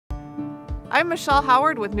I'm Michelle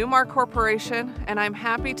Howard with Newmar Corporation, and I'm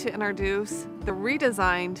happy to introduce the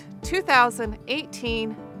redesigned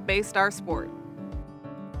 2018 Baystar Sport.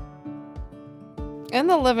 In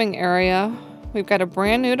the living area, we've got a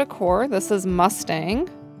brand new decor. This is Mustang.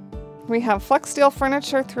 We have flex steel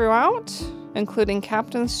furniture throughout, including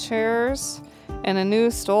captain's chairs and a new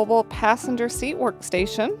stowable passenger seat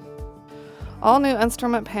workstation. All new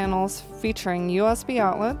instrument panels featuring USB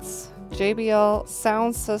outlets, JBL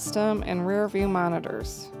sound system, and rear view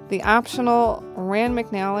monitors. The optional Rand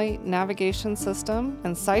McNally navigation system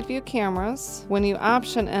and side view cameras when you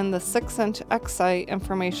option in the 6-inch Xite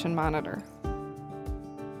information monitor.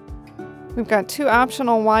 We've got two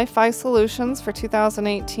optional Wi-Fi solutions for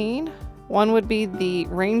 2018. One would be the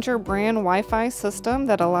Ranger brand Wi-Fi system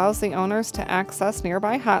that allows the owners to access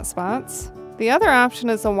nearby hotspots. The other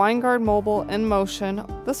option is the Winegard Mobile in Motion.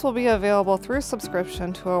 This will be available through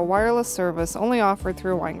subscription to a wireless service only offered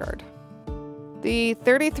through Winegard. The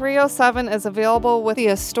 3307 is available with the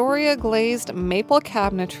Astoria glazed maple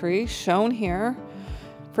cabinetry shown here.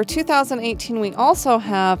 For 2018, we also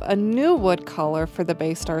have a new wood color for the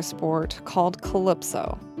Baystar Sport called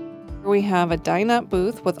Calypso. We have a dinette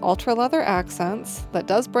booth with ultra leather accents that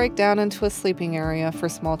does break down into a sleeping area for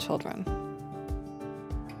small children.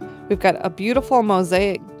 We've got a beautiful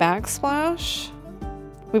mosaic backsplash.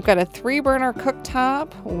 We've got a 3-burner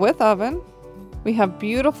cooktop with oven. We have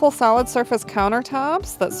beautiful solid surface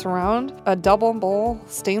countertops that surround a double bowl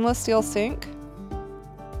stainless steel sink.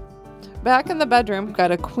 Back in the bedroom, we've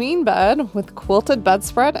got a queen bed with quilted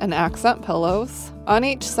bedspread and accent pillows. On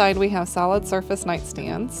each side, we have solid surface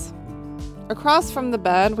nightstands. Across from the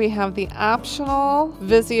bed, we have the optional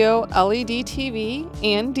Vizio LED TV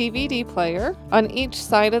and DVD player. On each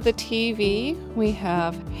side of the TV, we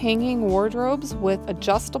have hanging wardrobes with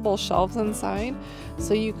adjustable shelves inside.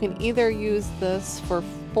 So you can either use this for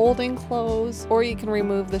folding clothes or you can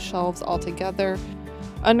remove the shelves altogether.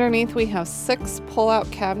 Underneath, we have 6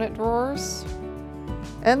 pull-out cabinet drawers.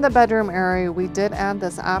 In the bedroom area, we did add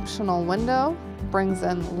this optional window. Brings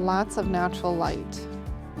in lots of natural light.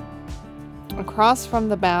 Across from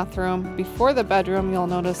the bathroom, before the bedroom, you'll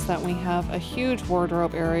notice that we have a huge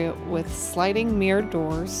wardrobe area with sliding mirrored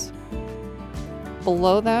doors.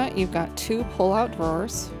 Below that, you've got 2 pull-out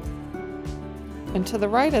drawers. And to the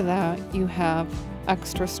right of that, you have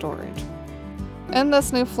extra storage. In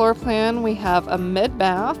this new floor plan, we have a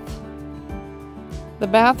mid-bath. The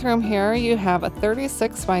bathroom here, you have a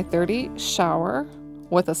 36 by 30 shower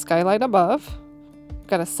with a skylight above.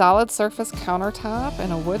 Got a solid surface countertop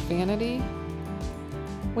and a wood vanity.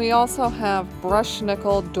 We also have brushed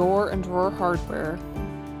nickel door and drawer hardware,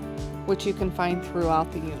 which you can find throughout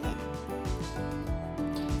the unit.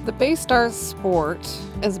 The Baystar Sport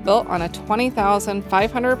is built on a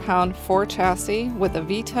 20,500 pound Ford chassis with a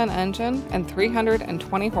V10 engine and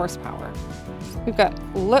 320 horsepower. We've got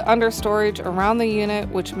lit understorage around the unit,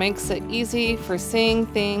 which makes it easy for seeing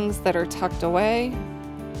things that are tucked away.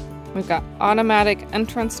 We've got automatic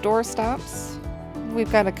entrance door stops. We've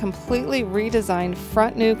got a completely redesigned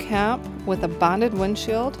front new cap with a bonded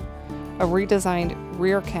windshield, a redesigned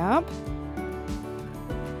rear cap.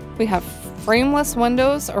 We have frameless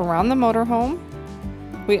windows around the motorhome.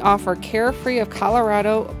 We offer Carefree of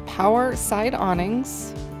Colorado power side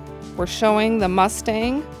awnings. We're showing the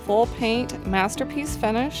Mustang full paint masterpiece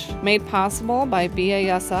finish made possible by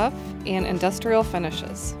BASF and Industrial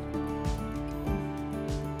Finishes.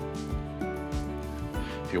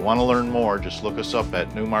 If you want to learn more, just look us up at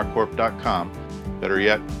newmarcorp.com. Better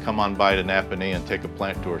yet, come on by to Nappanee and take a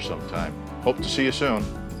plant tour sometime. Hope to see you soon.